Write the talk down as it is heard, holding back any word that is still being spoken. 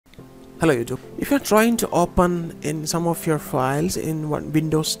Hello YouTube. If you're trying to open in some of your files in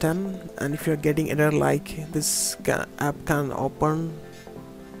Windows 10 and if you're getting error like this app can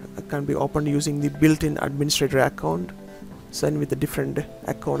be opened using the built-in administrator account, sign with a different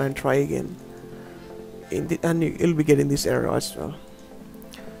account and try again, and you'll be getting this error as well.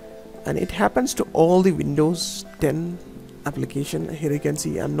 And it happens to all the Windows 10 application. Here you can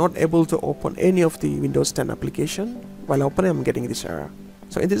see I'm not able to open any of the Windows 10 application. While opening, I'm getting this error.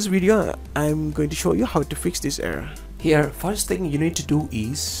 So in this video I'm going to show you how to fix this error. Here, first thing you need to do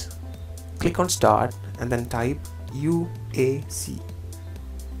is click on start and then type UAC.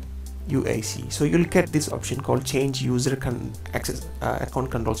 So you'll get this option called change user access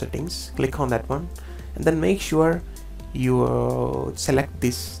account control settings. Click on that one and then make sure you select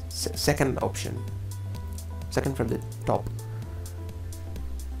this second option, second from the top.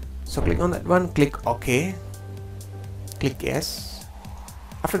 So click on that one, click OK, click yes.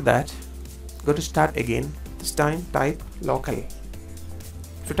 After that, go to start again. This time type local.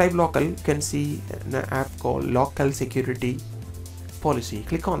 If you type local, you can see an app called local security policy.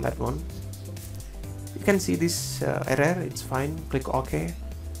 Click on that one. You can see this error, it's fine. Click OK,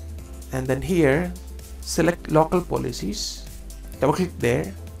 and then here select local policies, double click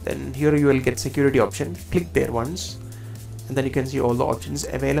there, then here you will get security option. Click there once and then you can see all the options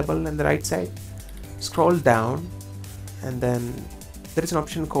available on the right side. Scroll down and then there is an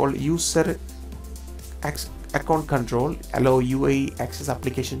option called user account control, allow UAE access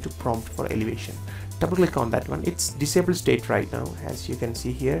application to prompt for elevation. Double click on that one. It's disabled state right now, as you can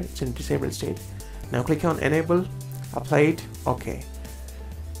see here, it's in disabled state. Now click on enable, apply it, OK.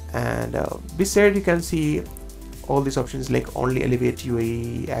 And beside you can see all these options like only elevate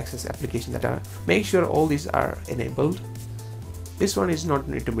UAE access application that are, make sure all these are enabled. This one is not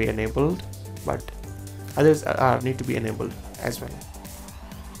need to be enabled, but others are need to be enabled as well.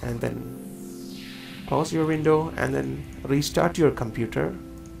 And then close your window and then restart your computer.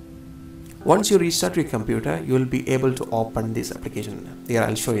 Once you restart your computer, you will be able to open this application. Here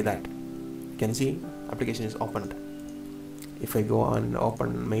I'll show you that. You can see application is opened. If I go on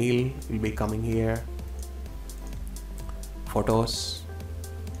open mail, it will be coming here. Photos,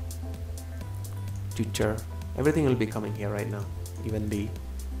 Twitter, everything will be coming here right now. Even the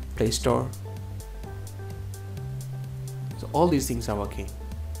Play Store. So all these things are working.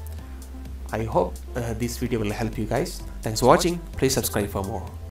 I hope this video will help you guys. Thanks for watching. Please subscribe for more.